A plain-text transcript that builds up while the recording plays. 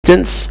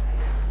distance.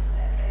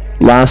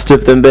 Last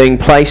of them being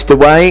placed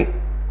away.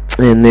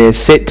 And they're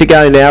set to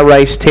go now.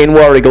 Race 10,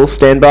 Warrigal.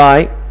 Stand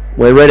by.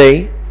 We're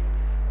ready.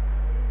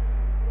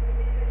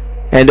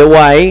 And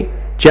away.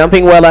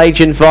 Jumping well,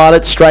 Agent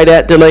Violet, straight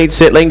out to lead,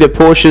 settling to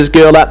Portia's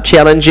Girl up,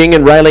 challenging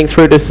and railing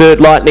through to third,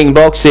 Lightning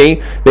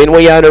Boxy. Then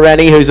We Own a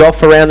Ranny, who's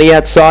off around the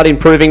outside,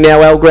 improving now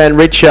El Gran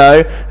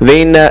Richo.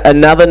 Then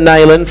another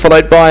Nayland,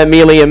 followed by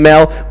Amelia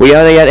Mel. We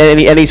Own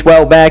and he's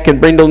well back, and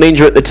Brindle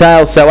Ninja at the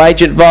tail. So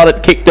Agent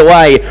Violet kicked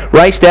away,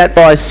 raced out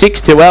by 6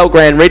 to El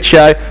Gran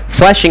Richo,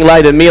 flashing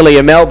late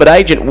Amelia Mel, but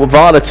Agent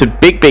Violet's a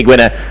big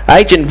winner.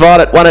 Agent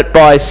Violet won it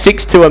by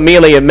 6 to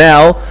Amelia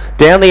Mel.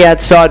 Down the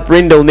outside,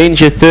 Brindle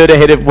Ninja third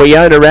ahead of We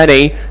Own a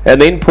Ranny,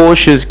 and then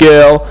Portia's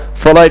Girl,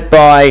 followed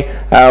by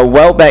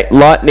well back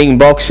Lightning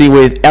Boxy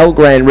with El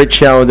Gran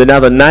Richo and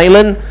another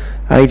Nayland.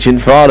 Agent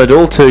Violet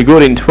all too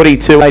good in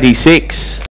 22.86.